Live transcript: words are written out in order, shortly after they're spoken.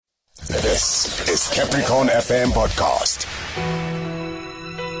This is Capricorn FM Podcast.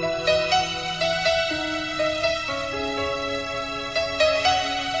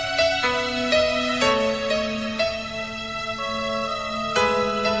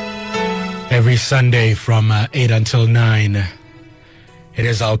 Every Sunday from 8 until 9, it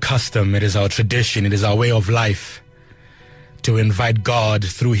is our custom, it is our tradition, it is our way of life to invite God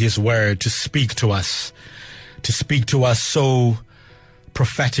through His Word to speak to us so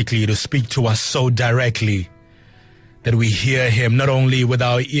prophetically, to speak to us so directly that we hear Him not only with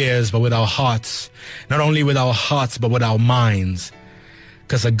our ears but with our hearts, not only with our hearts but with our minds.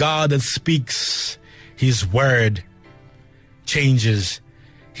 Because a God that speaks His Word changes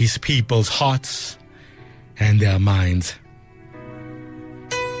His people's hearts and their minds.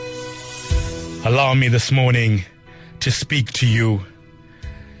 Allow me this morning to speak to you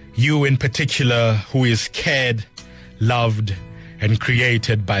in particular who is cared, loved, and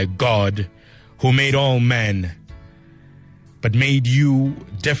created by God, who made all men, but made you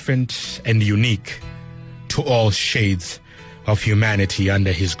different and unique to all shades of humanity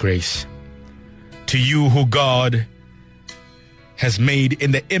under His grace. To you who God has made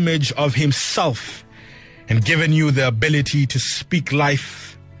in the image of Himself and given you the ability to speak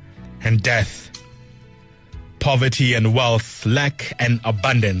life and death, poverty and wealth, lack and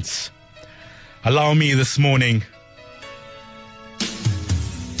abundance. Allow me this morning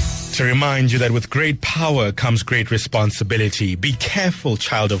to remind you that with great power comes great responsibility. Be careful,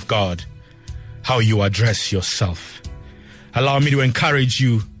 child of God, how you address yourself. Allow me to encourage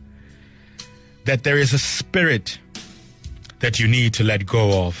you that there is a spirit that you need to let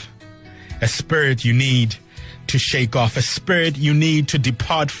go of, a spirit you need to shake off, a spirit you need to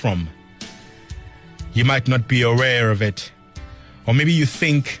depart from. You might not be aware of it, or maybe you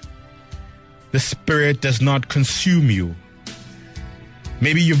think the spirit does not consume you.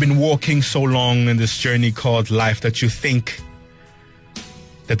 Maybe you've been walking so long in this journey called life that you think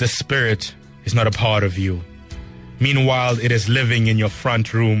that the spirit is not a part of you. Meanwhile, it is living in your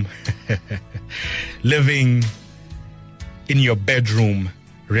front room, living in your bedroom,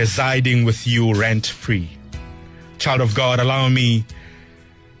 residing with you rent-free. Child of God, allow me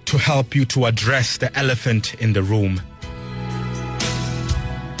to help you to address the elephant in the room.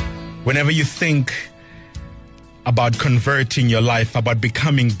 Whenever you think about converting your life, about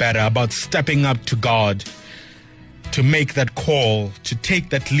becoming better, about stepping up to God, to make that call, to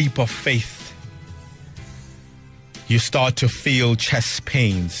take that leap of faith, you start to feel chest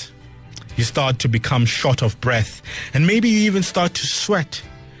pains. You start to become short of breath, and maybe you even start to sweat,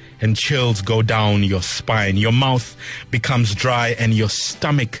 and chills go down your spine. Your mouth becomes dry and your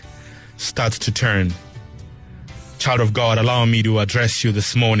stomach starts to turn. Child of God, allow me to address you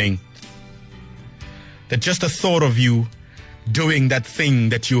this morning that just the thought of you doing that thing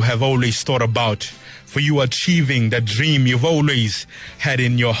that you have always thought about, for you achieving that dream you've always had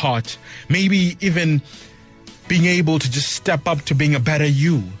in your heart, maybe even being able to just step up to being a better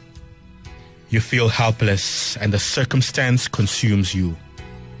you, you feel helpless and the circumstance consumes you.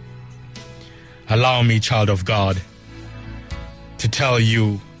 Allow me, child of God, to tell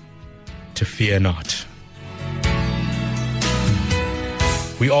you to fear not.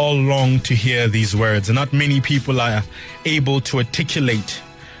 We all long to hear these words, and not many people are able to articulate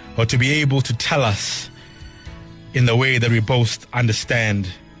or to be able to tell us in the way that we both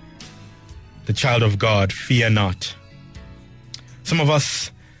understand. The child of God, fear not. Some of us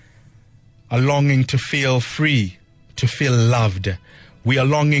are longing to feel free, to feel loved. We are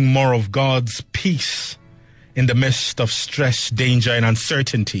longing more of God's peace in the midst of stress, danger, and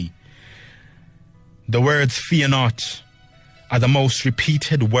uncertainty. The words fear not are the most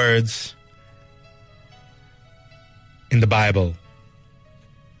repeated words in the Bible.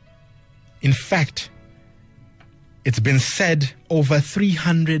 In fact, it's been said over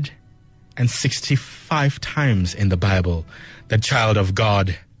 365 times in the Bible, the child of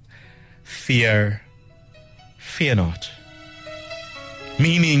God, fear not.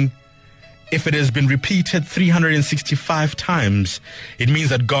 Meaning, if it has been repeated 365 times, it means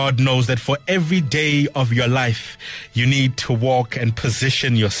that God knows that for every day of your life, you need to walk and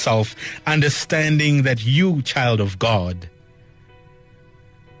position yourself, understanding that you, child of God,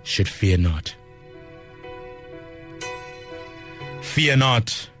 should fear not. Fear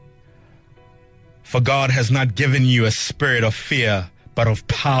not, for God has not given you a spirit of fear, but of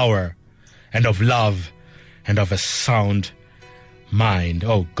power and of love and of a sound mind.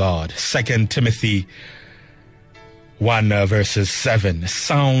 Oh God. 2 Timothy 1 verses 7.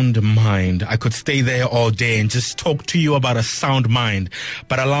 Sound mind. I could stay there all day and just talk to you about a sound mind,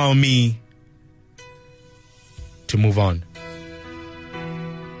 but allow me to move on.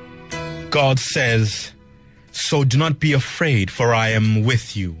 God says, "So do not be afraid, for I am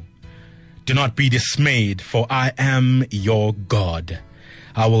with you. Do not be dismayed, for I am your God.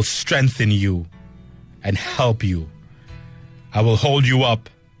 I will strengthen you and help you. I will hold you up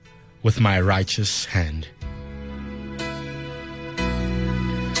with my righteous hand."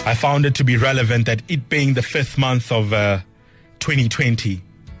 I found it to be relevant that it being the 5th month of 2020,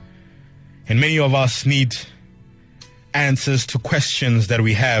 and many of us need answers to questions that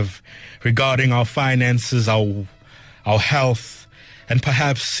we have regarding our finances, our health, and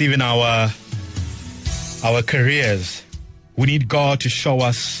perhaps even our careers. We need God to show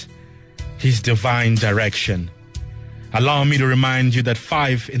us His divine direction. Allow me to remind you that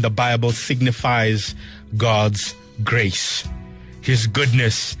 5 in the Bible signifies God's grace, His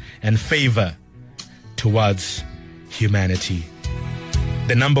goodness and favor towards humanity.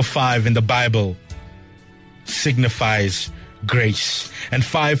 The number 5 in the Bible signifies grace, and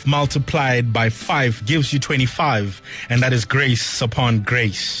 5 multiplied by 5 gives you 25, and that is grace upon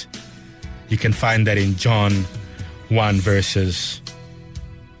grace. You can find that in John 1 verses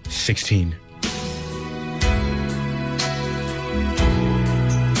 16.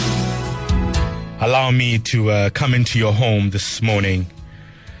 Allow me to come into your home this morning,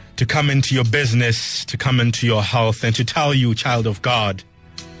 to come into your business, to come into your health, and to tell you, child of God,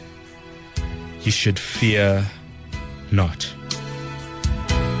 you should fear not.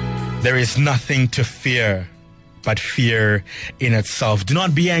 There is nothing to fear but fear in itself. Do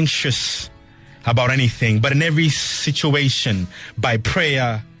not be anxious about anything, but in every situation, by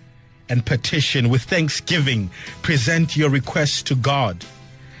prayer and petition, with thanksgiving, present your requests to God.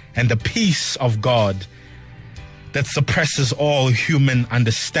 And the peace of God that suppresses all human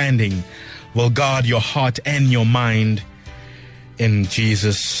understanding will guard your heart and your mind in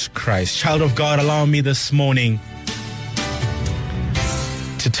Jesus Christ. Child of God, allow me this morning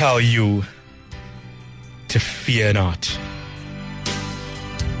to tell you to fear not.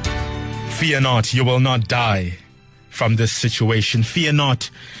 Fear not, you will not die from this situation. Fear not,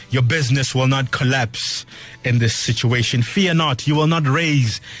 your business will not collapse in this situation. Fear not, you will not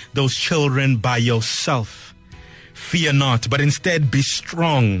raise those children by yourself. Fear not, but instead be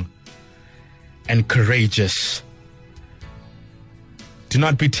strong and courageous. Do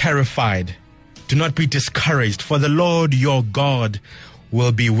not be terrified. Do not be discouraged, for the Lord your God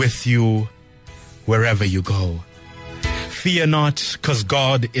will be with you wherever you go. Fear not, because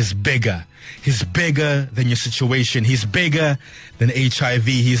God is bigger. He's bigger than your situation. He's bigger than HIV.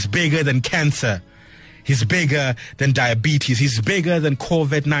 He's bigger than cancer. He's bigger than diabetes. He's bigger than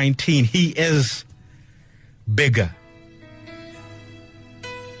COVID-19. He is bigger.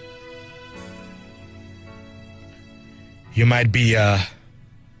 You might be at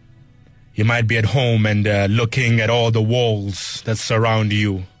home and looking at all the walls that surround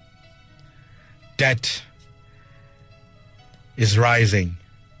you. Debt is rising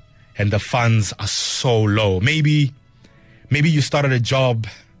and the funds are so low. Maybe you started a job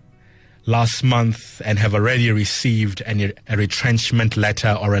last month and have already received a retrenchment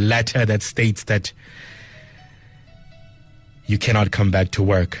letter or a letter that states that you cannot come back to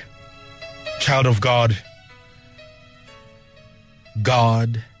work. Child of God,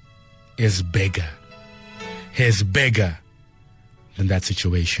 God is bigger. He's bigger than that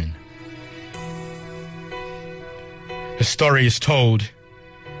situation. A story is told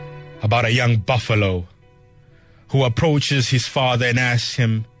about a young buffalo who approaches his father and asks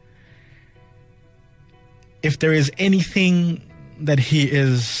him if there is anything that he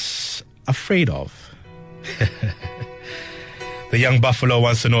is afraid of. The young buffalo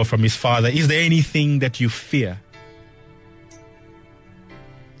wants to know from his father, is there anything that you fear?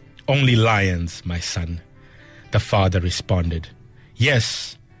 Only lions, my son, the father responded.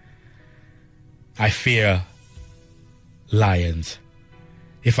 Yes, I fear lions.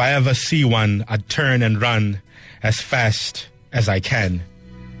 If I ever see one, I'd turn and run as fast as I can.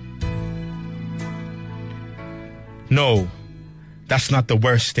 No, that's not the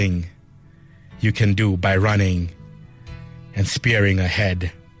worst thing you can do by running and spearing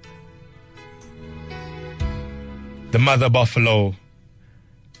ahead. The mother buffalo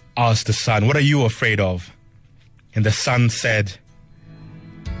asked the son, what are you afraid of? And the son said,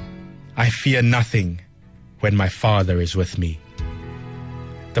 I fear nothing when my father is with me.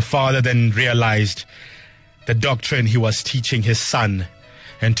 The father then realized the doctrine he was teaching his son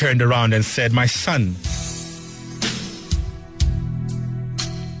and turned around and said, my son,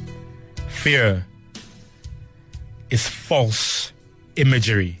 fear is false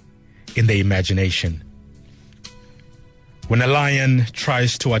imagery in the imagination. When a lion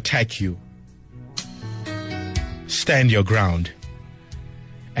tries to attack you, stand your ground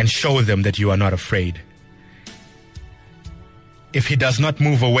and show them that you are not afraid. If he does not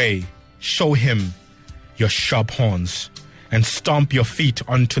move away, show him your sharp horns and stomp your feet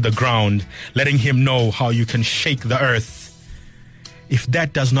onto the ground, letting him know how you can shake the earth. If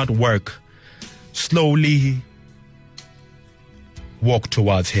that does not work, slowly walk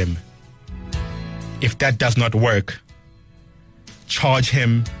towards him. If that does not work, charge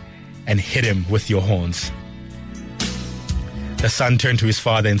him and hit him with your horns. The son turned to his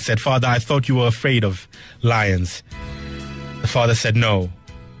father and said, Father, I thought you were afraid of lions. The father said, No,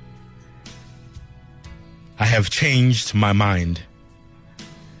 I have changed my mind.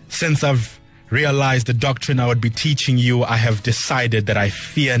 Since I've realized the doctrine I would be teaching you, I have decided that I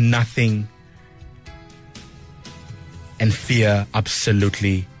fear nothing and fear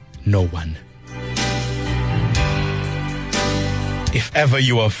absolutely no one. If ever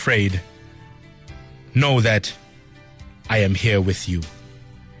you are afraid, know that I am here with you.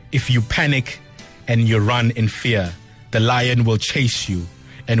 If you panic and you run in fear, the lion will chase you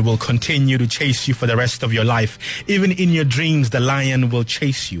and will continue to chase you for the rest of your life. Even in your dreams, the lion will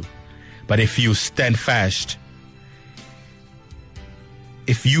chase you. But if you stand fast,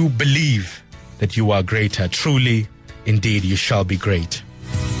 if you believe that you are greater, truly, indeed, you shall be great.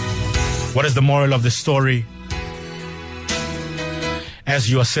 What is the moral of the story? As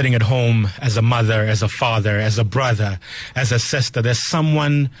you are sitting at home, as a mother, as a father, as a brother, as a sister, there's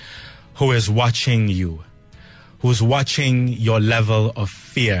someone who is watching you, who's watching your level of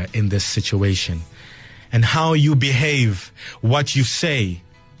fear in this situation. And how you behave, what you say,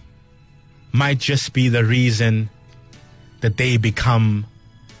 might just be the reason that they become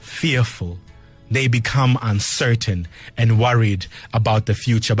fearful. They become uncertain and worried about the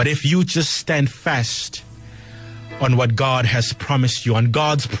future. But if you just stand fast on what God has promised you, on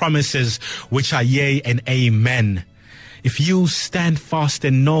God's promises, which are yea and amen, if you stand fast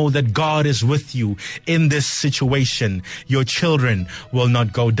and know that God is with you in this situation, your children will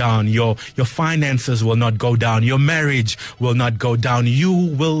not go down, your finances will not go down, your marriage will not go down, you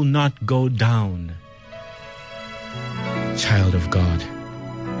will not go down. Child of God,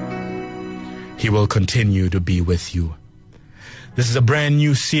 He will continue to be with you. This is a brand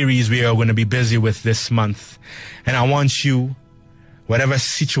new series we are going to be busy with this month. And I want you, whatever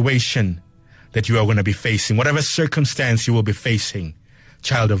situation that you are going to be facing, whatever circumstance you will be facing,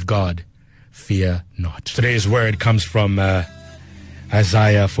 child of God, fear not. Today's word comes from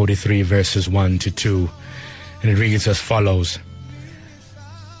Isaiah 43 verses 1 to 2. And it reads as follows.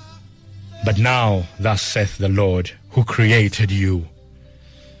 But now, thus saith the Lord, who created you,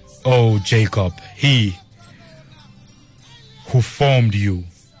 O Jacob, he who formed you,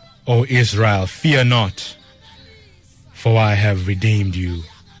 O Israel, fear not, for I have redeemed you.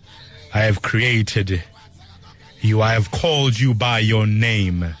 I have created you. I have called you by your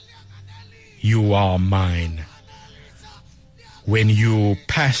name. You are mine. When you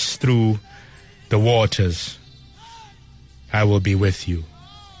pass through the waters, I will be with you.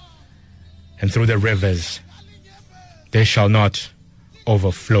 And through the rivers, they shall not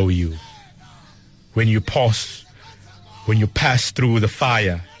overflow you. When you pass through the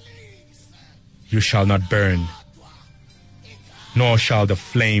fire, you shall not burn, nor shall the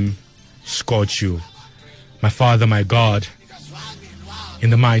flame scorch you. My Father, my God, in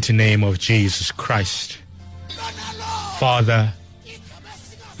the mighty name of Jesus Christ, Father,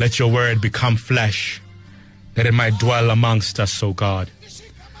 let your word become flesh, that it might dwell amongst us, O God,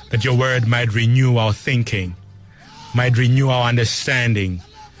 that your word might renew our thinking, might renew our understanding,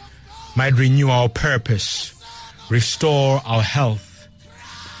 might renew our purpose, restore our health,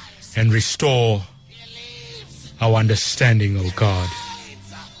 and restore our understanding, O God.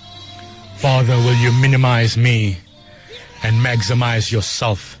 Father, will you minimize me and maximize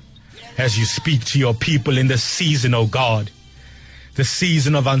yourself as you speak to your people in this season, O God, the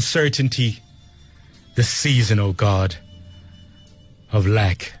season of uncertainty, the season, O God, of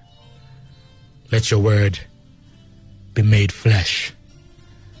lack. Let your word be made flesh,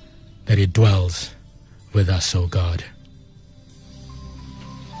 that it dwells with us, O God.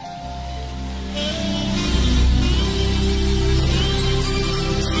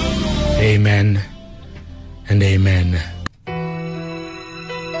 Amen and amen.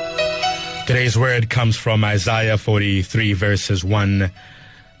 Today's word comes from Isaiah 43 verses 1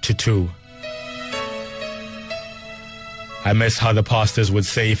 to 2. I miss how the pastors would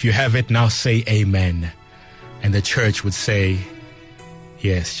say, if you have it, now say amen. And the church would say,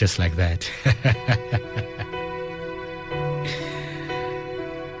 yes, just like that.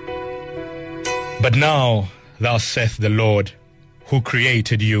 But now, thus saith the Lord, who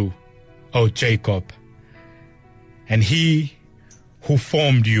created you, O Jacob, and he who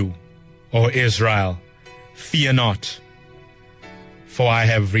formed you, O Israel. Fear not, for I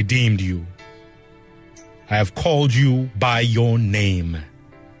have redeemed you. I have called you by your name.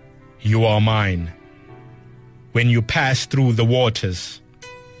 You are mine. When you pass through the waters,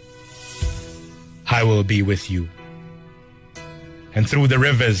 I will be with you. And through the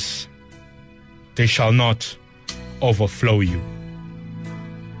rivers, they shall not overflow you.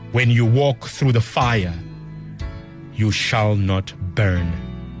 When you walk through the fire, you shall not burn,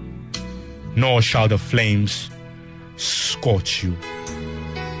 nor shall the flames scorch you.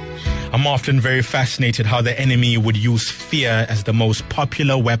 I'm often very fascinated how the enemy would use fear as the most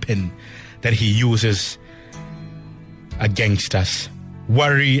popular weapon that he uses against us.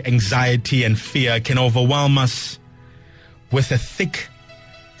 Worry, anxiety, and fear can overwhelm us with a thick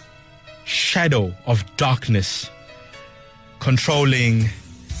shadow of darkness, controlling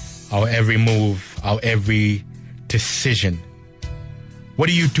our every move, our every decision. What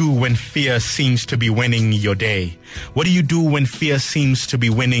do you do when fear seems to be winning your day? What do you do when fear seems to be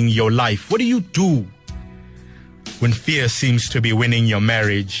winning your life? What do you do when fear seems to be winning your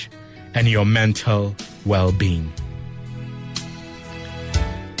marriage and your mental well-being?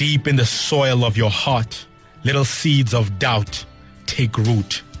 Deep in the soil of your heart, little seeds of doubt take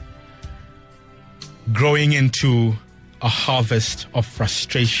root, growing into a harvest of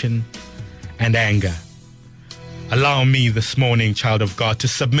frustration and anger. Allow me this morning, child of God, to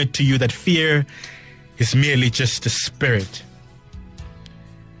submit to you that fear is merely just a spirit.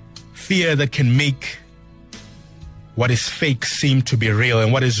 Fear that can make what is fake seem to be real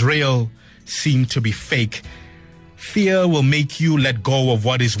and what is real seem to be fake. Fear will make you let go of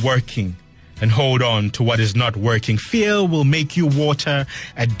what is working and hold on to what is not working. Fear will make you water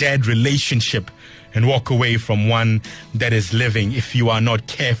a dead relationship and walk away from one that is living if you are not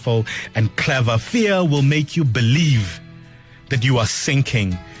careful and clever. Fear will make you believe that you are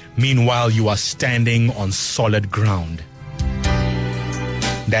sinking, meanwhile you are standing on solid ground.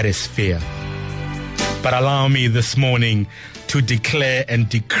 That is fear. But allow me this morning to declare and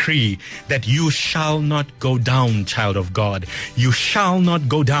decree that you shall not go down, child of God. You shall not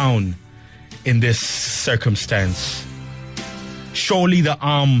go down in this circumstance. Surely the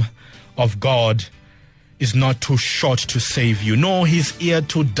arm of God is not too short to save you, nor his ear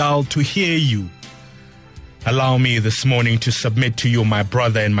too dull to hear you. Allow me this morning to submit to you, my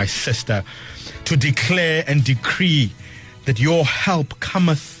brother and my sister, to declare and decree that your help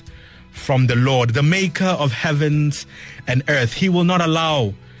cometh from the Lord, the maker of heavens and earth. He will not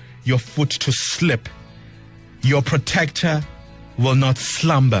allow your foot to slip. Your protector will not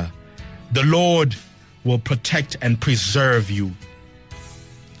slumber. The Lord will protect and preserve you.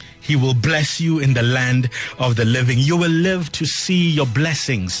 He will bless you in the land of the living. You will live to see your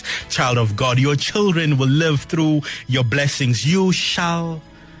blessings, child of God. Your children will live through your blessings. You shall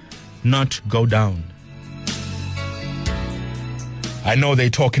not go down. I know they're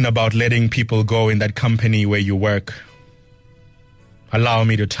talking about letting people go in that company where you work. Allow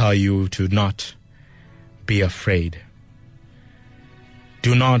me to tell you to not be afraid.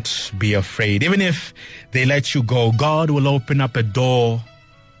 Do not be afraid. Even if they let you go, God will open up a door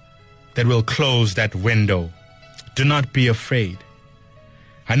that will close that window. Do not be afraid.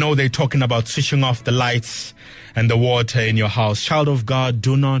 I know they're talking about switching off the lights and the water in your house. Child of God,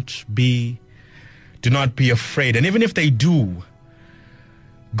 do not be afraid. And even if they do,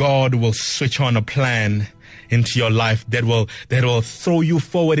 God will switch on a plan into your life that will throw you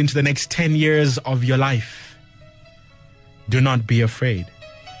forward into the next 10 years of your life. Do not be afraid.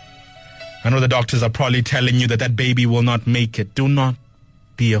 I know the doctors are probably telling you that that baby will not make it. Do not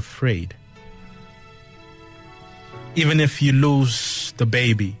be afraid. Even if you lose the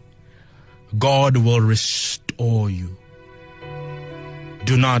baby, God will restore you.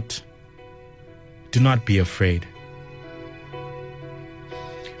 Do not be afraid.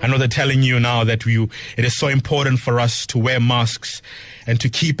 I know they're telling you now that it is so important for us to wear masks and to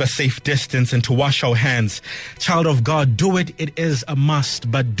keep a safe distance and to wash our hands. Child of God, do it. It is a must,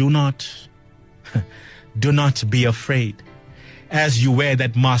 but do not be afraid. As you wear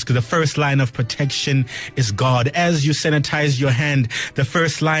that mask, the first line of protection is God. As you sanitize your hand, the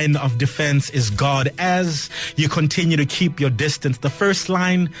first line of defense is God. As you continue to keep your distance, the first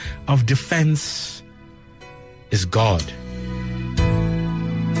line of defense is God.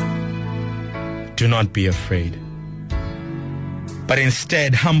 Do not be afraid, but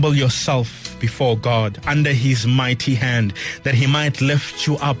instead humble yourself before God under his mighty hand, that he might lift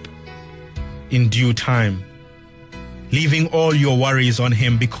you up in due time, leaving all your worries on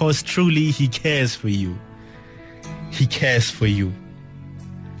him, because truly he cares for you. He cares for you.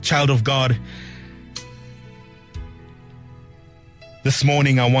 Child of God, This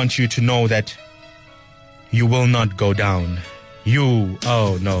morning I want you to know that you will not go down. You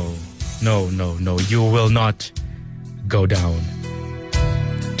will not go down.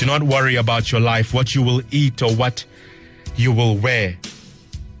 Do not worry about your life, what you will eat or what you will wear.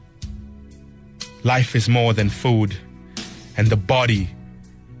 Life is more than food and the body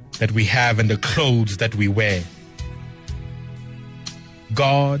that we have and the clothes that we wear.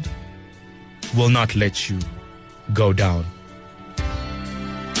 God will not let you go down.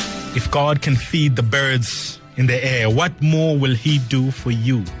 If God can feed the birds in the air, what more will He do for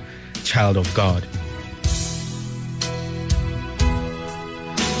you, child of God?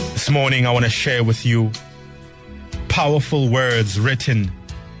 This morning I want to share with you powerful words written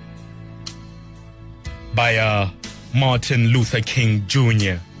by Martin Luther King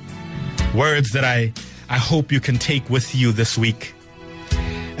Jr. Words that I hope you can take with you this week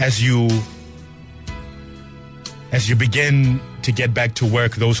as you begin to get back to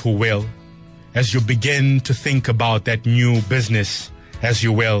work, those who will, as you begin to think about that new business, as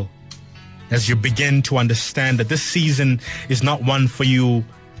you will, as you begin to understand that this season is not one for you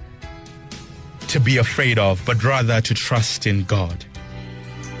to be afraid of, but rather to trust in God.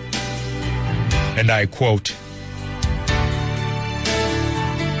 And I quote,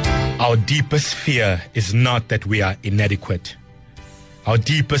 "Our deepest fear is not that we are inadequate. Our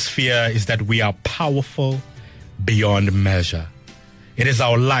deepest fear is that we are powerful beyond measure. It is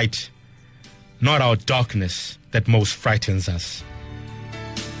our light, not our darkness, that most frightens us.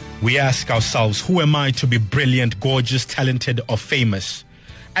 We ask ourselves, who am I to be brilliant, gorgeous, talented, or famous?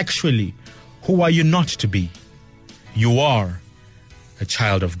 Actually, who are you not to be? You are a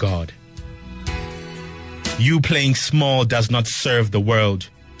child of God. You playing small does not serve the world.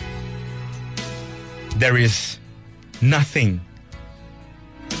 There is nothing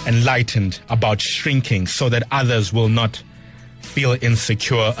enlightened about shrinking so that others will not feel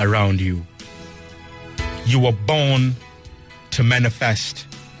insecure around you. You were born to manifest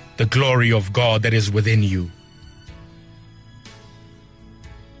the glory of God that is within you.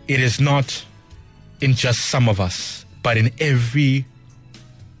 It is not in just some of us, but in every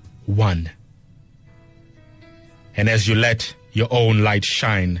one. And as you let your own light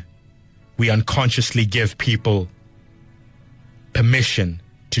shine, we unconsciously give people permission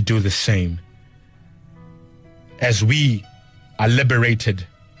to do the same. As we are liberated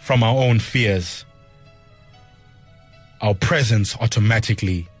from our own fears, our presence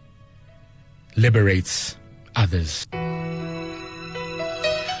automatically liberates others.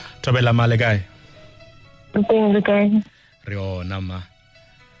 Tabela malegai. Rio nama.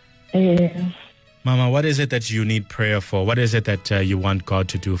 Mama, what is it that you need prayer for? What is it that you want God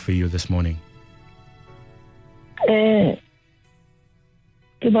to do for you this morning?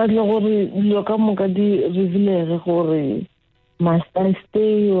 Must I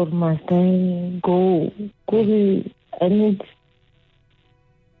stay or must I go? I need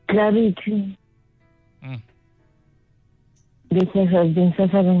clarity. Because I've been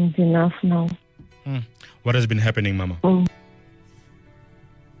suffering enough now. What has been happening, Mama?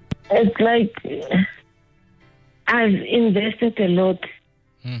 It's like I've invested a lot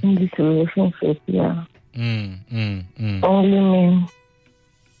in this relationship, yeah. Only me.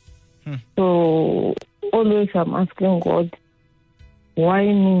 So always I'm asking God, why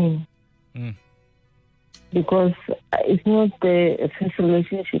me? Because it's not the first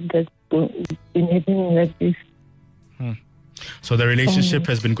relationship that's been happening like this. So the relationship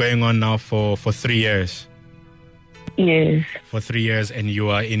has been going on now for 3 years. Yes. For 3 years, and you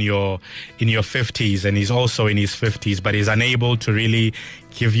are in your 50s, and he's also in his 50s, but he's unable to really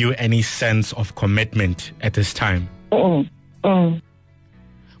give you any sense of commitment at this time. Mama.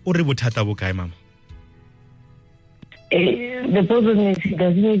 The problem is he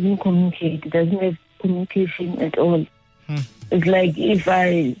doesn't even communicate. He doesn't have communication at all. It's like if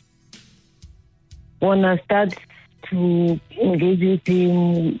I want to start to engage with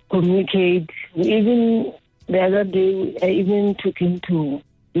him, communicate, even the other day, I even took him to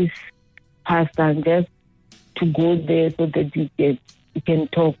this pastor just to go there so that he can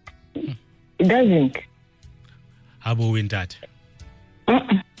talk. It doesn't. How about in that?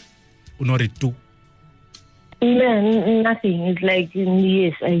 Nothing. It's like,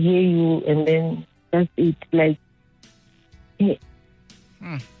 yes, I hear you, and then that's it. Like, I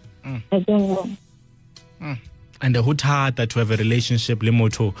don't know. And the hutata to have a relationship,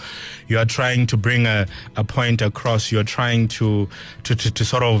 Limoto, you are trying to bring a point across. You're trying to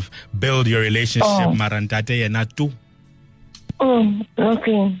sort of build your relationship. Marantate and not do.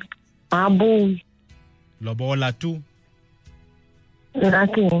 Nothing. Abu. Lobola too.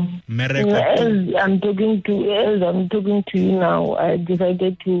 Nothing. As I'm talking to you now, I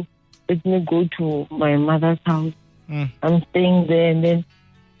decided to let me go to my mother's house. I'm staying there, and then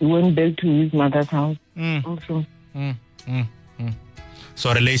he went back to his mother's house also.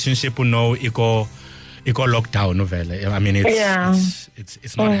 So relationship no eco lockdown novella. I mean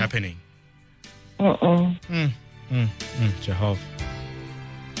it's not happening. Jehovah.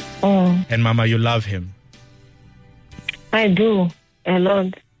 And Mama, you love him. I do a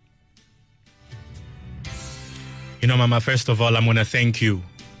lot. You know, Mama, first of all, I'm going to thank you.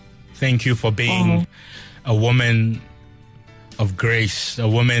 Thank you for being a woman of grace, a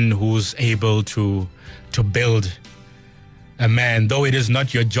woman who's able to build a man. Though it is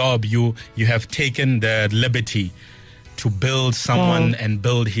not your job, you have taken the liberty to build someone and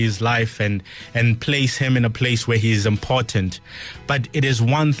build his life and place him in a place where he is important. But it is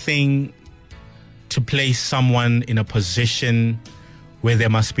one thing to place someone in a position where they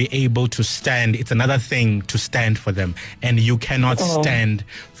must be able to stand. It's another thing to stand for them. And you cannot stand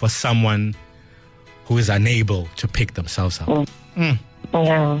for someone who is unable to pick themselves up.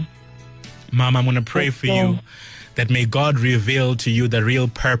 Mama, I'm going to pray for you that may God reveal to you the real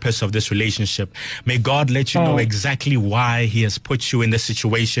purpose of this relationship. May God let you know exactly why he has put you in this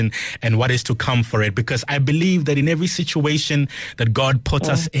situation and what is to come for it. Because I believe that in every situation that God puts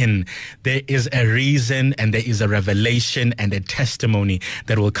us in, there is a reason and there is a revelation and a testimony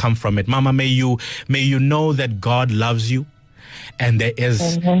that will come from it. Mama, may you know that God loves you. And there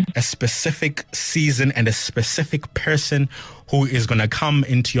is a specific season and a specific person who is going to come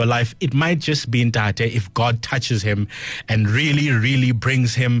into your life. It might just be Ntate if God touches him and really, really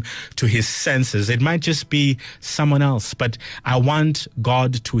brings him to his senses. It might just be someone else. But I want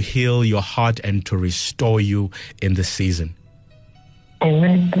God to heal your heart and to restore you in this season.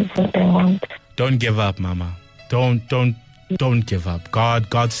 Amen. That's what I want. Don't give up, Mama. Don't give up.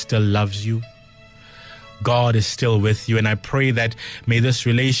 God still loves you. God is still with you, and I pray that may this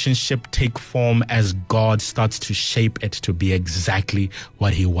relationship take form as God starts to shape it to be exactly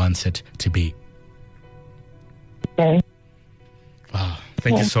what he wants it to be. Okay. Wow.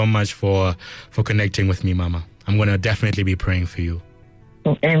 Thank you so much for connecting with me, Mama. I'm going to definitely be praying for you.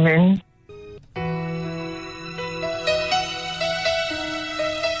 Amen.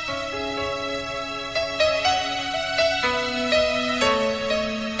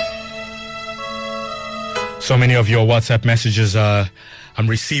 So many of your WhatsApp messages, I'm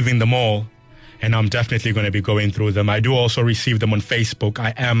receiving them all, and I'm definitely going to be going through them. I do also receive them on Facebook.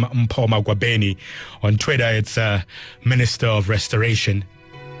 I am Mpho Magwabeni. On Twitter, it's Minister of Restoration.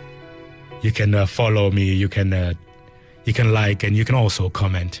 You can follow me. You can like, and you can also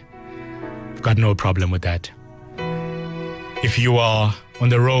comment. I've got no problem with that. If you are on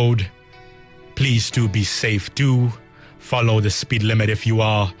the road, please do be safe. Do follow the speed limit. If you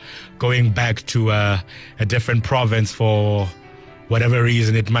are going back to a different province for whatever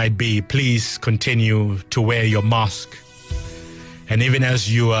reason it might be, please continue to wear your mask. And even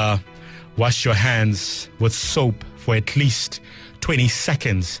as you wash your hands with soap for at least 20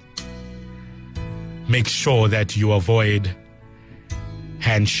 seconds, make sure that you avoid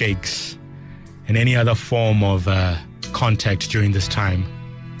handshakes and any other form of contact during this time.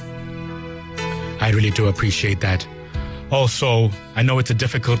 I really do appreciate that. Also, I know it's a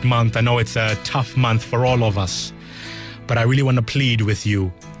difficult month. I know it's a tough month for all of us. But I really want to plead with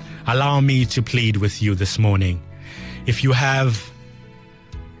you. Allow me to plead with you this morning. If you have,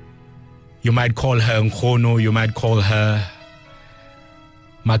 you might call her Nkhono, you might call her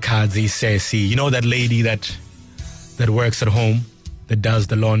Makadzi Sesi. You know that lady that works at home, that does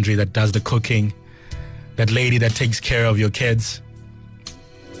the laundry, that does the cooking, that lady that takes care of your kids.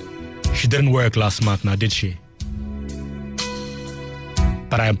 She didn't work last month now, did she?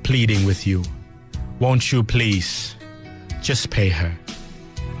 But I am pleading with you. Won't you please just pay her?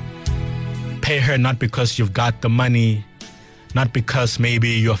 Pay her not because you've got the money, not because maybe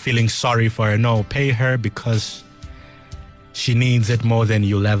you're feeling sorry for her. No, pay her because she needs it more than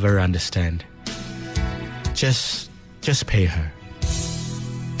you'll ever understand. Just pay her.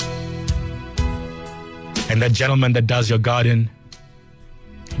 And that gentleman that does your garden,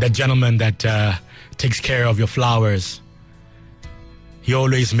 that gentleman that takes care of your flowers, he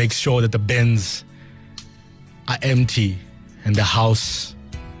always makes sure that the bins are empty and the house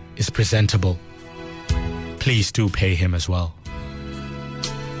is presentable. Please do pay him as well.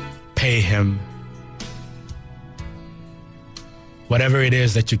 Pay him whatever it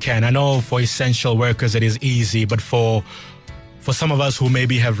is that you can. I know for essential workers it is easy, but for some of us who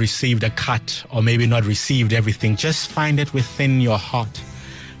maybe have received a cut or maybe not received everything, just find it within your heart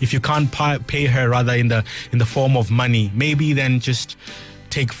If you can't pay her rather in the form of money, maybe then just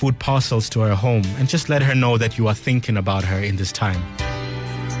take food parcels to her home and just let her know that you are thinking about her in this time.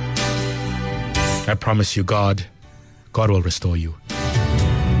 I promise you, God will restore you.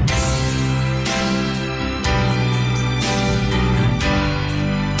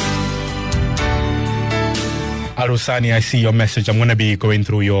 Arusani, I see your message. I'm going to be going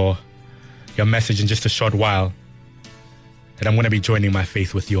through your message in just a short while. And I'm going to be joining my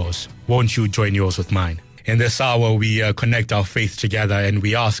faith with yours. Won't you join yours with mine? In this hour, we connect our faith together and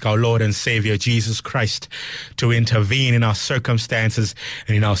we ask our Lord and Savior, Jesus Christ, to intervene in our circumstances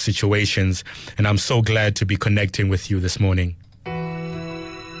and in our situations. And I'm so glad to be connecting with you this morning.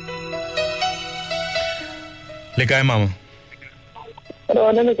 Lekai mama.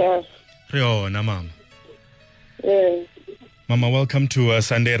 Rio na mama. Mama, welcome to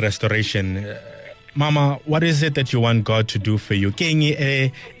Sunday Restoration. Mama, what is it that you want God to do for you?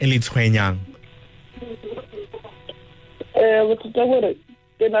 Kengi elitshwenyang. Bothata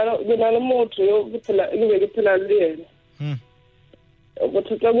ke na le motho yo ke phela le yena.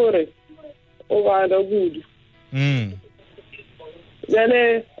 Bothata gore o bana kudu.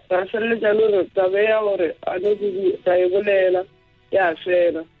 Jale ra felle jalo re tabe ya gore a no di ta e bolela ya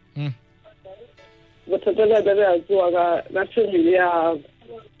fela. Bothata ba ba tswa ga family ya.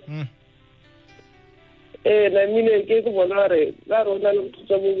 Na mine ke go bona re la rona le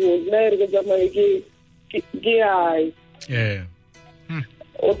bothata bo go na re ke tsamaye ke ai. Yeah.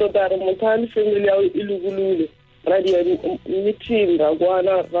 O to dare montani family ya ilugulule radio meeting ga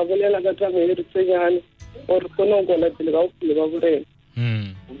kwana ba bolela ka taba e re tsenyane o re kona go la pele ga o pele ba borena.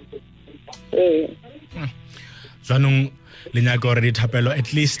 Janong le nya gore dithapelo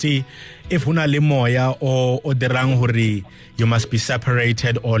at least if una le moya o dirang hore you must be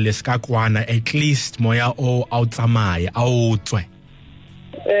separated or le ska kwana, at least moya o outsamaye a o tswe.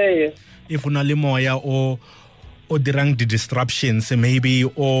 If una le moya o dirang di disruptions maybe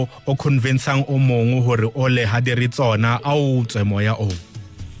o convincing o mongwe hore o le ha diri tsona a o tswe moya o.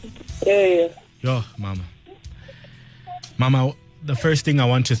 Yo mama, the first thing I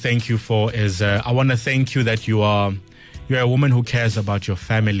want to thank you for is I want to thank you that you're a woman who cares about your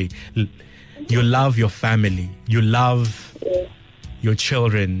family. You love your family, you love your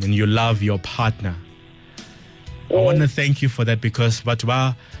children, and you love your partner. I want to thank you for that because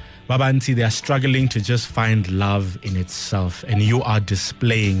Babanti, they are struggling to just find love in itself, and you are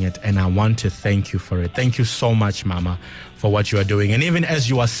displaying it, and I want to thank you for it. Thank you so much, Mama, for what you are doing. And even as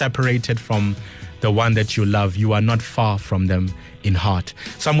you are separated from the one that you love, you are not far from them in heart.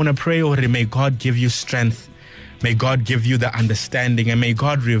 So I'm going to pray, Ori, may God give you strength. May God give you the understanding, and may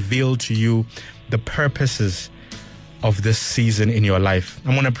God reveal to you the purposes of this season in your life.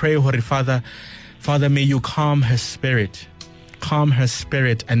 I'm going to pray, Ori, Father, may you calm her spirit,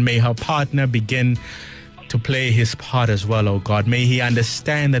 and may her partner begin to play his part as well, oh God. May he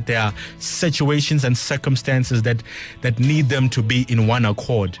understand that there are situations and circumstances that need them to be in one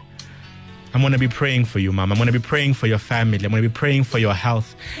accord. I'm going to be praying for you, Mom. I'm going to be praying for your family. I'm going to be praying for your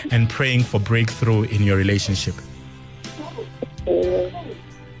health and praying for breakthrough in your relationship.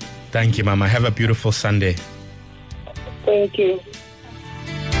 Thank you, Mama. Have a beautiful Sunday. Thank you.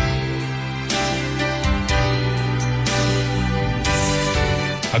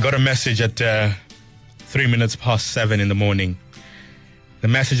 I got a message at 3 minutes past 7 in the morning. The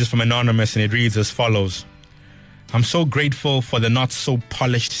message is from Anonymous and it reads as follows. I'm so grateful for the not so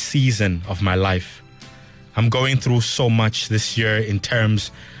polished season of my life. I'm going through so much this year in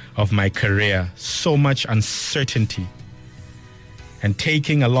terms of my career, so much uncertainty, and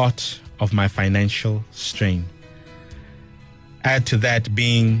taking a lot of my financial strain. Add to that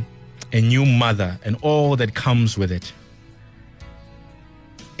being a new mother and all that comes with it.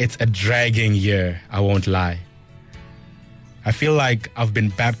 It's a dragging year, I won't lie. I feel like I've been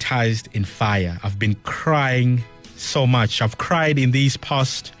baptized in fire. I've been crying so much. I've cried in these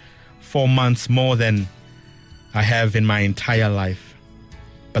past 4 months more than I have in my entire life.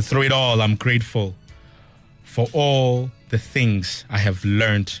 But through it all, I'm grateful for all the things I have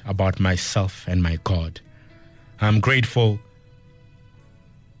learned about myself and my God. I'm grateful.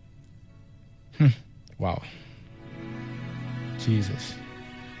 Wow. Jesus.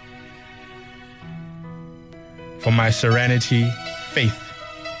 For my serenity, faith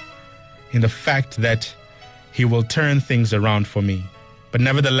in the fact that He will turn things around for me. But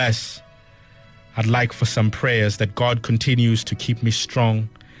nevertheless, I'd like for some prayers that God continues to keep me strong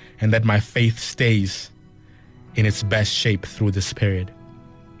and that my faith stays in its best shape through this period.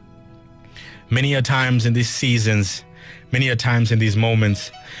 Many a times in these seasons, Many a times in these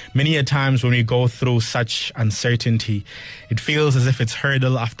moments, many a times when we go through such uncertainty, it feels as if it's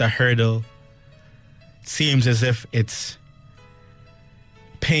hurdle after hurdle. It seems as if it's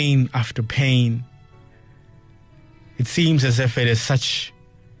pain after pain. It seems as if it is such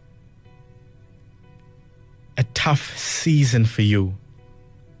a tough season for you.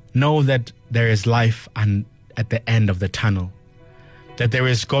 Know that there is life at the end of the tunnel, that there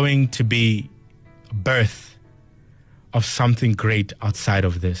is going to be birth of something great outside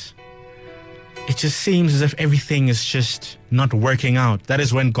of this. It just seems as if everything is just not working out. That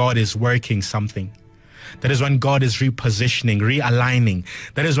is when God is working something. That is when God is repositioning, realigning.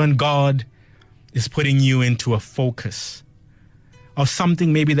 That is when God is putting you into a focus of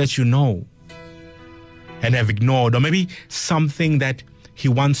something maybe that you know and have ignored, or maybe something that He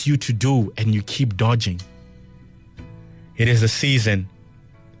wants you to do and you keep dodging. It is a season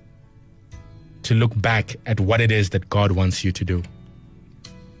to look back at what it is that God wants you to do.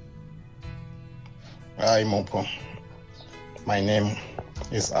 Hi, Mpho. My name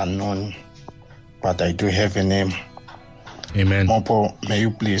is unknown, but I do have a name. Amen. Mpho, may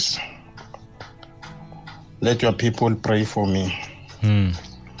you please let your people pray for me.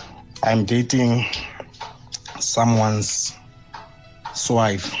 I'm dating someone's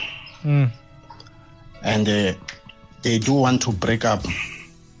wife, and they do want to break up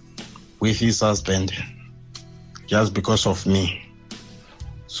with his husband just because of me.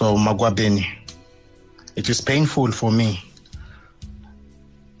 So, Magwabeni, it is painful for me.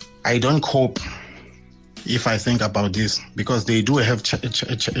 I don't cope if I think about this, because they do have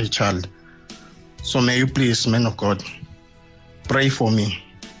a child. So may you please, man of God, pray for me.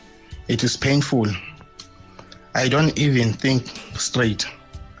 It is painful. I don't even think straight.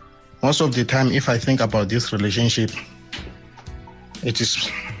 Most of the time, if I think about this relationship, it is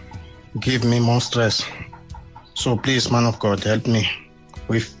give me more stress. So please, man of God, help me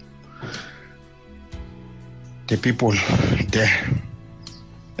with the people there.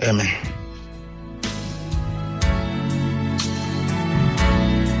 Amen.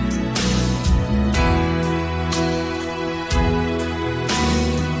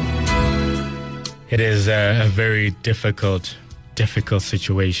 It is a very difficult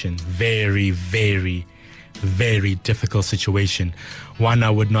situation. Very, very, very difficult situation. One I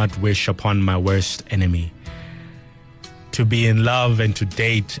would not wish upon my worst enemy. To be in love and to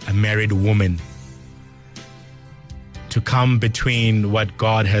date a married woman, to come between what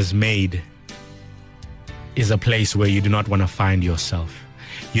God has made, is a place where you do not want to find yourself.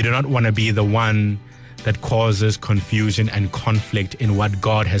 You do not want to be the one that causes confusion and conflict in what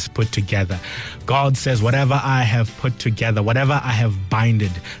God has put together. God says, whatever I have put together, whatever I have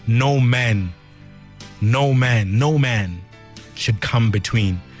binded, no man should come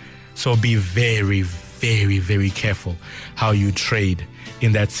between. So be very, very, very careful how you trade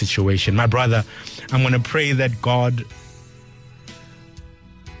in that situation. My brother, I'm going to pray that God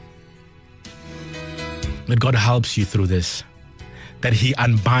helps you through this, that He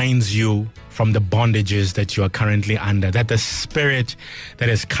unbinds you from the bondages that you are currently under, that the spirit that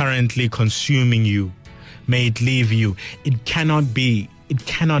is currently consuming you, may it leave you. It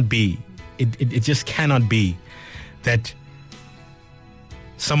just cannot be that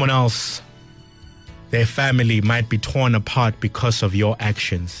someone else, their family, might be torn apart because of your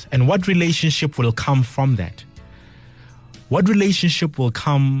actions. And what relationship will come from that? What relationship will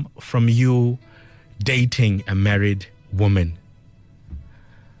come from you dating a married woman?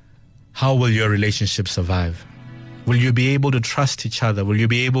 How will your relationship survive? Will you be able to trust each other? Will you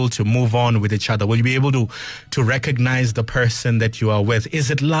be able to move on with each other? Will you be able to recognize the person that you are with?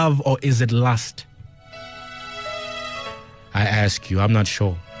 Is it love or is it lust? I ask you, I'm not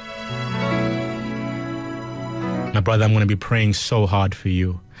sure. My brother, I'm going to be praying so hard for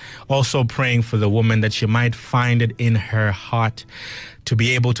you. Also praying for the woman that she might find it in her heart to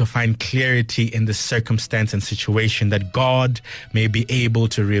be able to find clarity in the circumstance and situation, that God may be able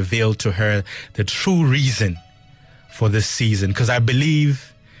to reveal to her the true reason for this season. Because I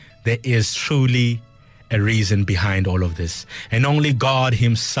believe there is truly a reason behind all of this. And only God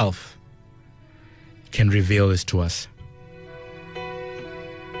Himself can reveal this to us.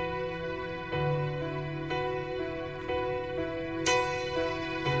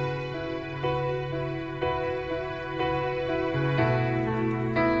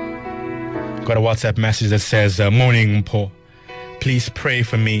 Got a WhatsApp message that says, morning, Mpho. Please pray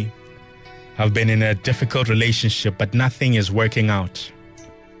for me. I've been in a difficult relationship, but nothing is working out.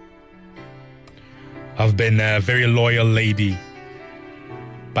 I've been a very loyal lady,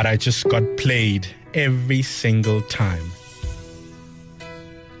 but I just got played every single time.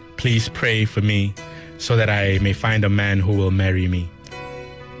 Please pray for me so that I may find a man who will marry me.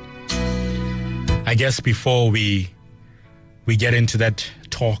 I guess before we get into that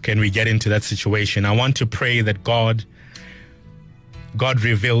talk and we get into that situation, I want to pray that God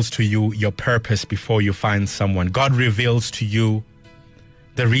reveals to you your purpose before you find someone. God reveals to you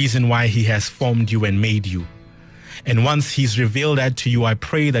the reason why he has formed you and made you. And once he's revealed that to you, I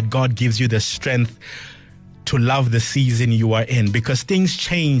pray that God gives you the strength to love the season you are in, because things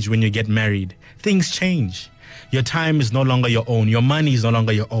change when you get married. Things change. Your time is no longer your own. Your money is no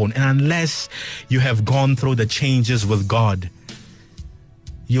longer your own. And unless you have gone through the changes with God,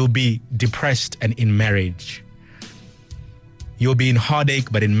 you'll be depressed and in marriage. You'll be in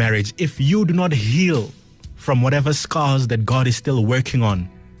heartache, but in marriage. If you do not heal from whatever scars that God is still working on,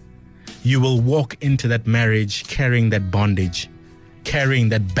 you will walk into that marriage carrying that bondage, carrying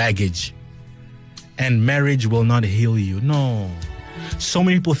that baggage. And marriage will not heal you. No. So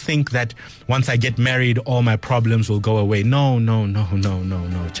many people think that once I get married, all my problems will go away. No,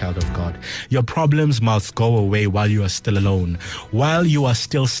 child of God. Your problems must go away while you are still alone. While you are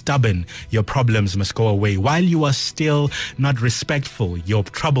still stubborn, your problems must go away. While you are still not respectful, your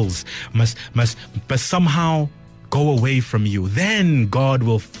troubles must somehow go away from you. Then God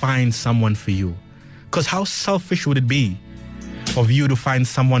will find someone for you. Because how selfish would it be of you to find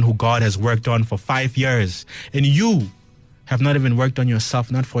someone who God has worked on for 5 years and you have not even worked on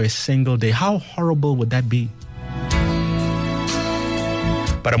yourself, not for a single day? How horrible would that be?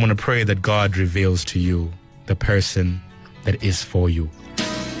 But I'm going to pray that God reveals to you the person that is for you.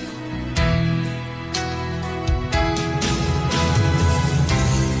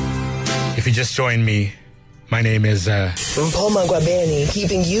 If you just joined me, my name is Mpho Magwabeni,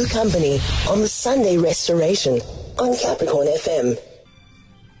 keeping you company on the Sunday Restoration on Capricorn FM.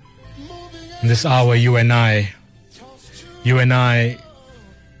 In this hour, you and I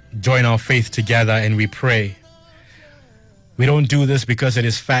join our faith together and we pray. We don't do this because it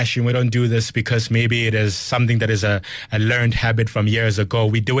is fashion. We don't do this because maybe it is something that is a learned habit from years ago.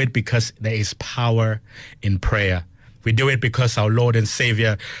 We do it because there is power in prayer. We do it because our Lord and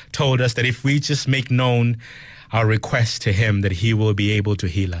Savior told us that if we just make known our request to him, that he will be able to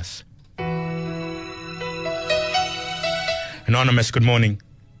heal us. Anonymous, good morning.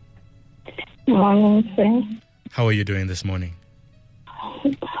 Morning, sir. How are you doing this morning?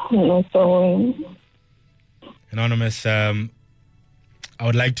 No, sorry. Anonymous, I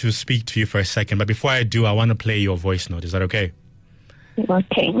would like to speak to you for a second, but before I do, I want to play your voice note. Is that okay?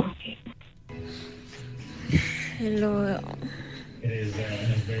 Okay. Hello. It is a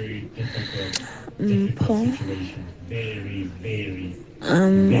very difficult Mpho. situation. Very.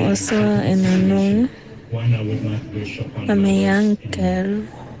 I'm also an unknown. One I would not wish upon I'm a your young worst enemy. girl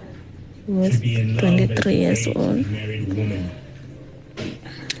with To be in love 23 years as a old. married woman.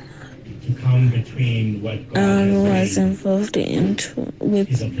 To come between what God I has was made involved is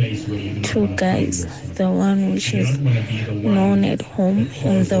with a place where you do not two want to find guys. yourself. The one which You is don't want to be the one known at home that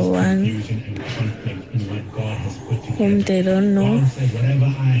and the causes one confusion and conflict in what God has put whom together. they don't know. God said, whatever I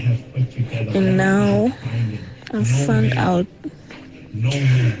have put together, And whatever I now have binding, I no found man, out no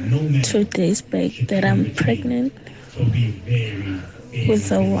man 2 days back should that come I'm between. pregnant So be very with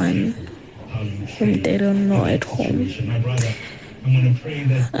the one how you whom treat they don't know that at home. situation. My brother, I'm going to pray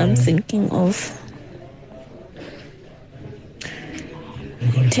that I'm God thinking of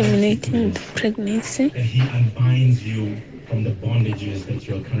terminating the pregnancy. that he unbinds you from the bondages that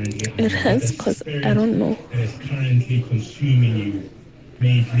you're currently under. It hurts That the because spirit I don't know. that is currently consuming you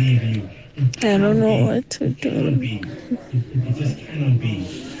may it leave you. I don't know what to It cannot do. be. It just cannot be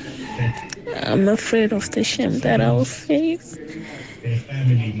that I'm afraid of the shame that I will face. their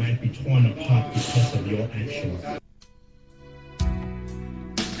family might be torn apart because of your actions.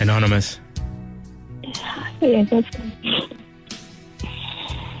 Anonymous. Yeah, that's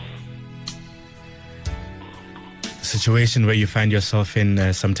The situation where you find yourself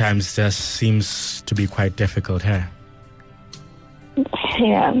in sometimes just seems to be quite difficult, huh?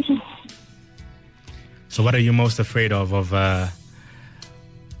 yeah. So what are you most afraid of what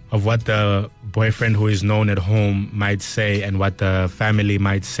the boyfriend who is known at home might say and what the family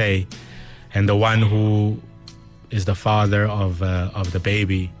might say, and the one who is the father of the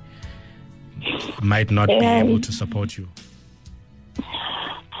baby might not be able to support you?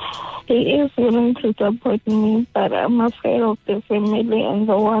 He is willing to support me, but I'm afraid of the family and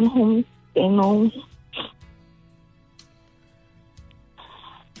the one whom they know.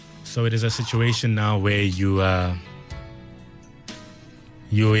 So it is a situation now where you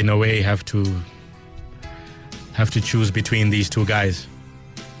in a way have to choose between these two guys.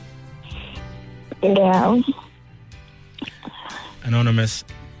 Yeah. Anonymous,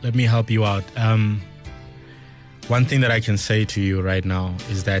 let me help you out. One thing that I can say to you right now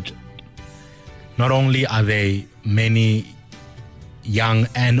is that not only are there many young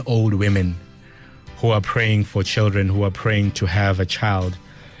and old women who are praying for children, who are praying to have a child,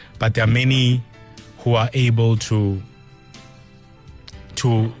 but there are many who are able to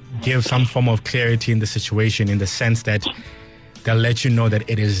give some form of clarity in the situation, in the sense that they'll let you know that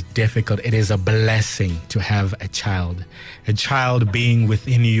it is difficult. It is a blessing to have a child being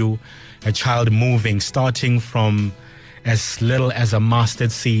within you, a child moving, starting from as little as a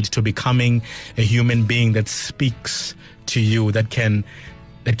mustard seed to becoming a human being that speaks to you, that can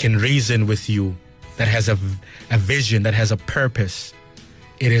reason with you, that has a vision, that has a purpose.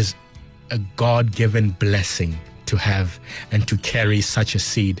 It is a God-given blessing to have and to carry such a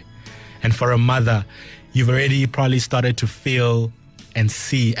seed. And for a mother, you've already probably started to feel and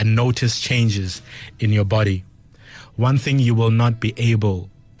see and notice changes in your body. One thing you will not be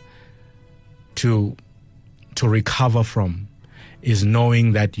able to recover from is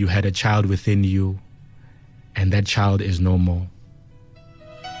knowing that you had a child within you and that child is no more.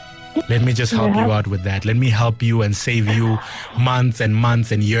 Let me just help you out with that. Let me help you and save you months and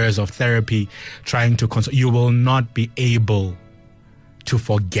months and years of therapy trying to console. You will not be able to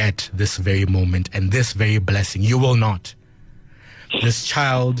forget this very moment and this very blessing. You will not. This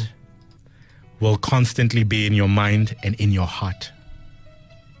child will constantly be in your mind and in your heart.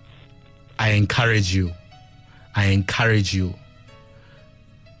 I encourage you.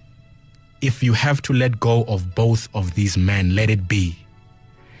 If you have to let go of both of these men, let it be.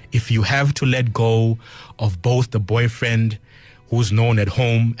 If you have to let go of both the boyfriend who's known at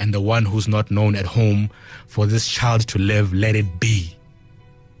home and the one who's not known at home for this child to live, let it be.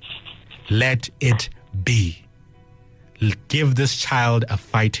 Let it be. Give this child a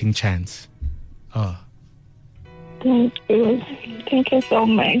fighting chance. Thank you. Thank you so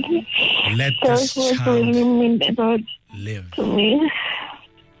much. Let this child really mean a lot live. to me.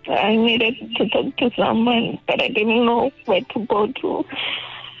 I needed to talk to someone, but I didn't know where to go to.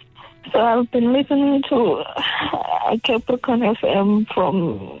 So I've been listening to Capricorn FM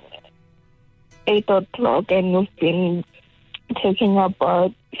from 8 o'clock, and you've been talking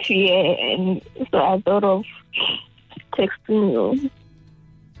about fear, and so I thought of texting you.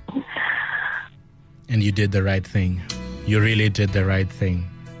 And you did the right thing. You really did the right thing.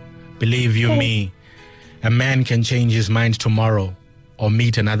 Believe you me, a man can change his mind tomorrow or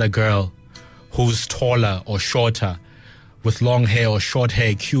meet another girl who's taller or shorter, with long hair or short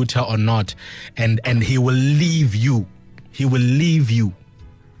hair, cuter or not, and he will leave you. He will leave you.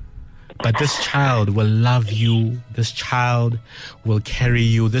 But this child will love you. This child will carry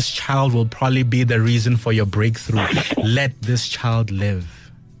you. This child will probably be the reason for your breakthrough. Let this child live.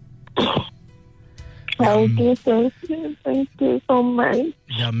 Thank you so much.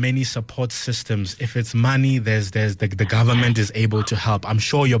 There are many support systems. If it's money, there's the government is able to help. I'm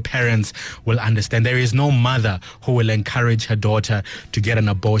sure your parents will understand. There is no mother who will encourage her daughter to get an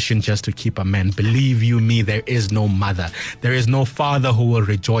abortion just to keep a man. Believe you me, there is no mother. There is no father who will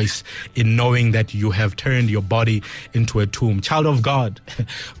rejoice in knowing that you have turned your body into a tomb. Child of God,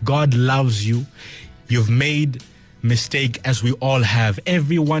 God loves you. You've made mistake, as we all have.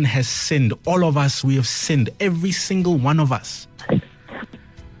 Everyone has sinned. All of us, we have sinned. Every single one of us.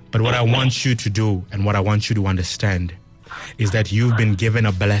 But what I want you to do and what I want you to understand is that you've been given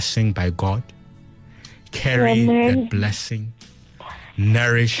a blessing by God. Carry that blessing.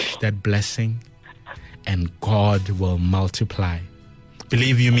 Nourish that blessing. And God will multiply.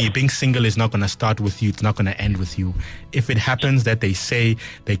 Believe you me, being single is not going to start with you. It's not going to end with you. If it happens that they say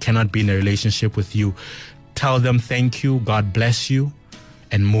they cannot be in a relationship with you, tell them thank you, God bless you,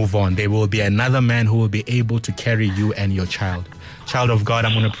 and move on. There will be another man who will be able to carry you and your child. Child of God,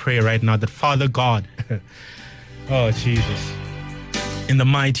 I'm going to pray right now that Father God, oh Jesus, in the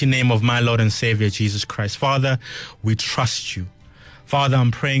mighty name of my Lord and Savior Jesus Christ, Father, we trust you. Father,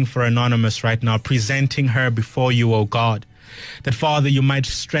 I'm praying for Anonymous right now, presenting her before you, oh God. That, Father, you might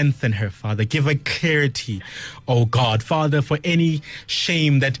strengthen her, Father. Give her clarity, oh God. Father, for any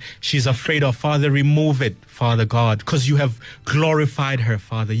shame that she's afraid of, Father, remove it, Father God, because you have glorified her,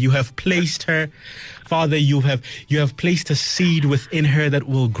 Father. You have placed her, Father, you have placed a seed within her that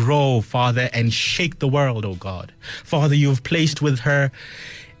will grow, Father, and shake the world, oh God. Father, you have placed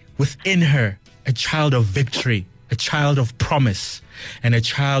within her a child of victory, a child of promise, and a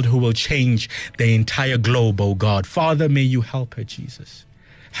child who will change the entire globe, oh God. Father, may you help her, Jesus.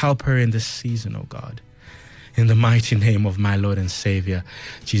 Help her in this season, oh God. In the mighty name of my Lord and Savior,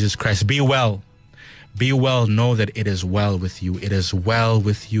 Jesus Christ. Be well. Be well. Know that it is well with you. It is well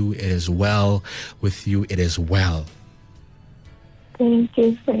with you. It is well with you. It is well. Thank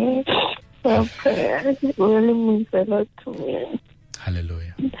you, sir. prayer. It really means a lot to me.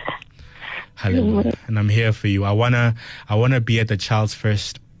 Hallelujah. Hallelujah. And I'm here for you. I wanna be at the child's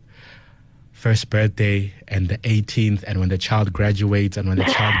first birthday and the 18th, and when the child graduates and when the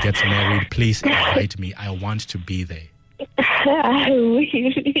child gets married, please invite me. I want to be there. I will.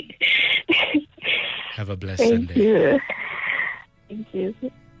 Have a blessed Thank Sunday. you. Thank you.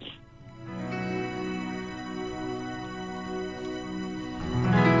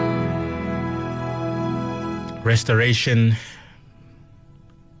 Restoration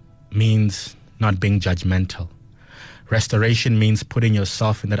means not being judgmental. Restoration means putting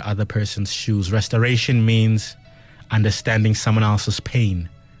yourself in that other person's shoes. Restoration means understanding someone else's pain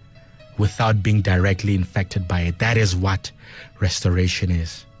without being directly infected by it. That is what restoration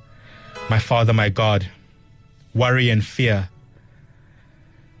is. My Father, my God, worry and fear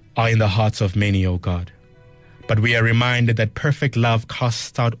are in the hearts of many, O God. But we are reminded that perfect love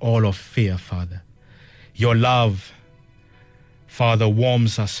casts out all of fear, Father. Your love, Father,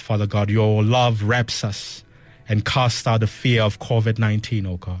 warms us, Father God. Your love wraps us and casts out the fear of COVID-19,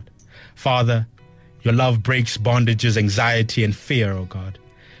 O God. Father, your love breaks bondages, anxiety, and fear, O God.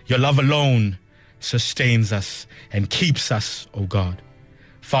 Your love alone sustains us and keeps us, O God.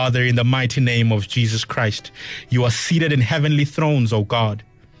 Father, in the mighty name of Jesus Christ, you are seated in heavenly thrones, O God.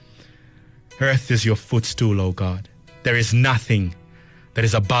 Earth is your footstool, O God. There is nothing that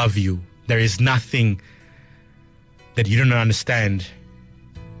is above you. There is nothing that you don't understand.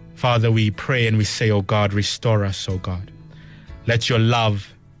 Father, we pray and we say, O God, restore us, O God. Let your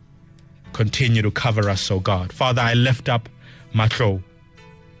love continue to cover us, O God. Father, I lift up Mpho.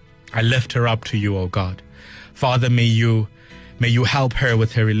 I lift her up to you, O God. Father, may you help her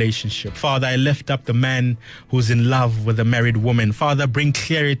with her relationship. Father, I lift up the man who's in love with a married woman. Father, bring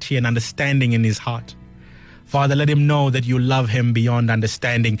clarity and understanding in his heart. Father, let him know that you love him beyond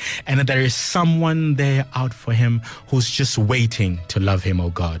understanding and that there is someone there out for him who's just waiting to love him, O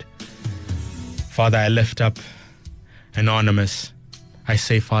God. Father, I lift up Anonymous. I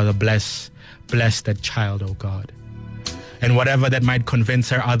say, Father, bless that child, O God. And whatever that might convince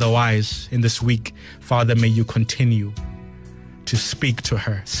her otherwise in this week, Father, may you continue to speak to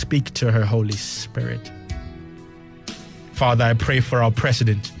her, Holy Spirit. Father, I pray for our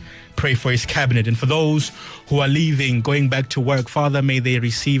president, pray for his cabinet, and for those who are leaving, going back to work, Father, may they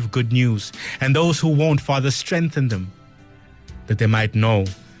receive good news. And those who won't, Father, strengthen them, that they might know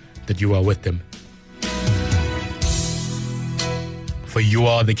that you are with them. For you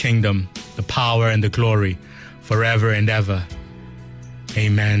are the kingdom, the power, and the glory, forever and ever.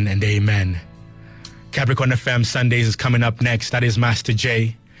 Amen and amen. Capricorn FM Sundays is coming up next. That is Master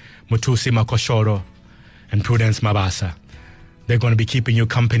J, Mutusi Makoshoro, and Prudence Mabasa. They're going to be keeping you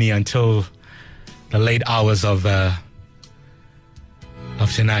company until the late hours of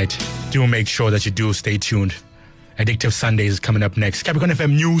tonight. Do make sure that you do stay tuned. Addictive Sundays is coming up next. Capricorn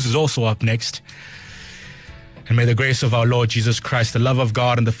FM News is also up next. And may the grace of our Lord Jesus Christ, the love of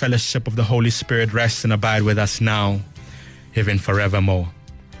God, and the fellowship of the Holy Spirit rest and abide with us now, even forevermore.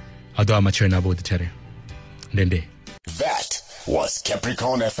 That was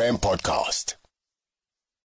Capricorn FM Podcast.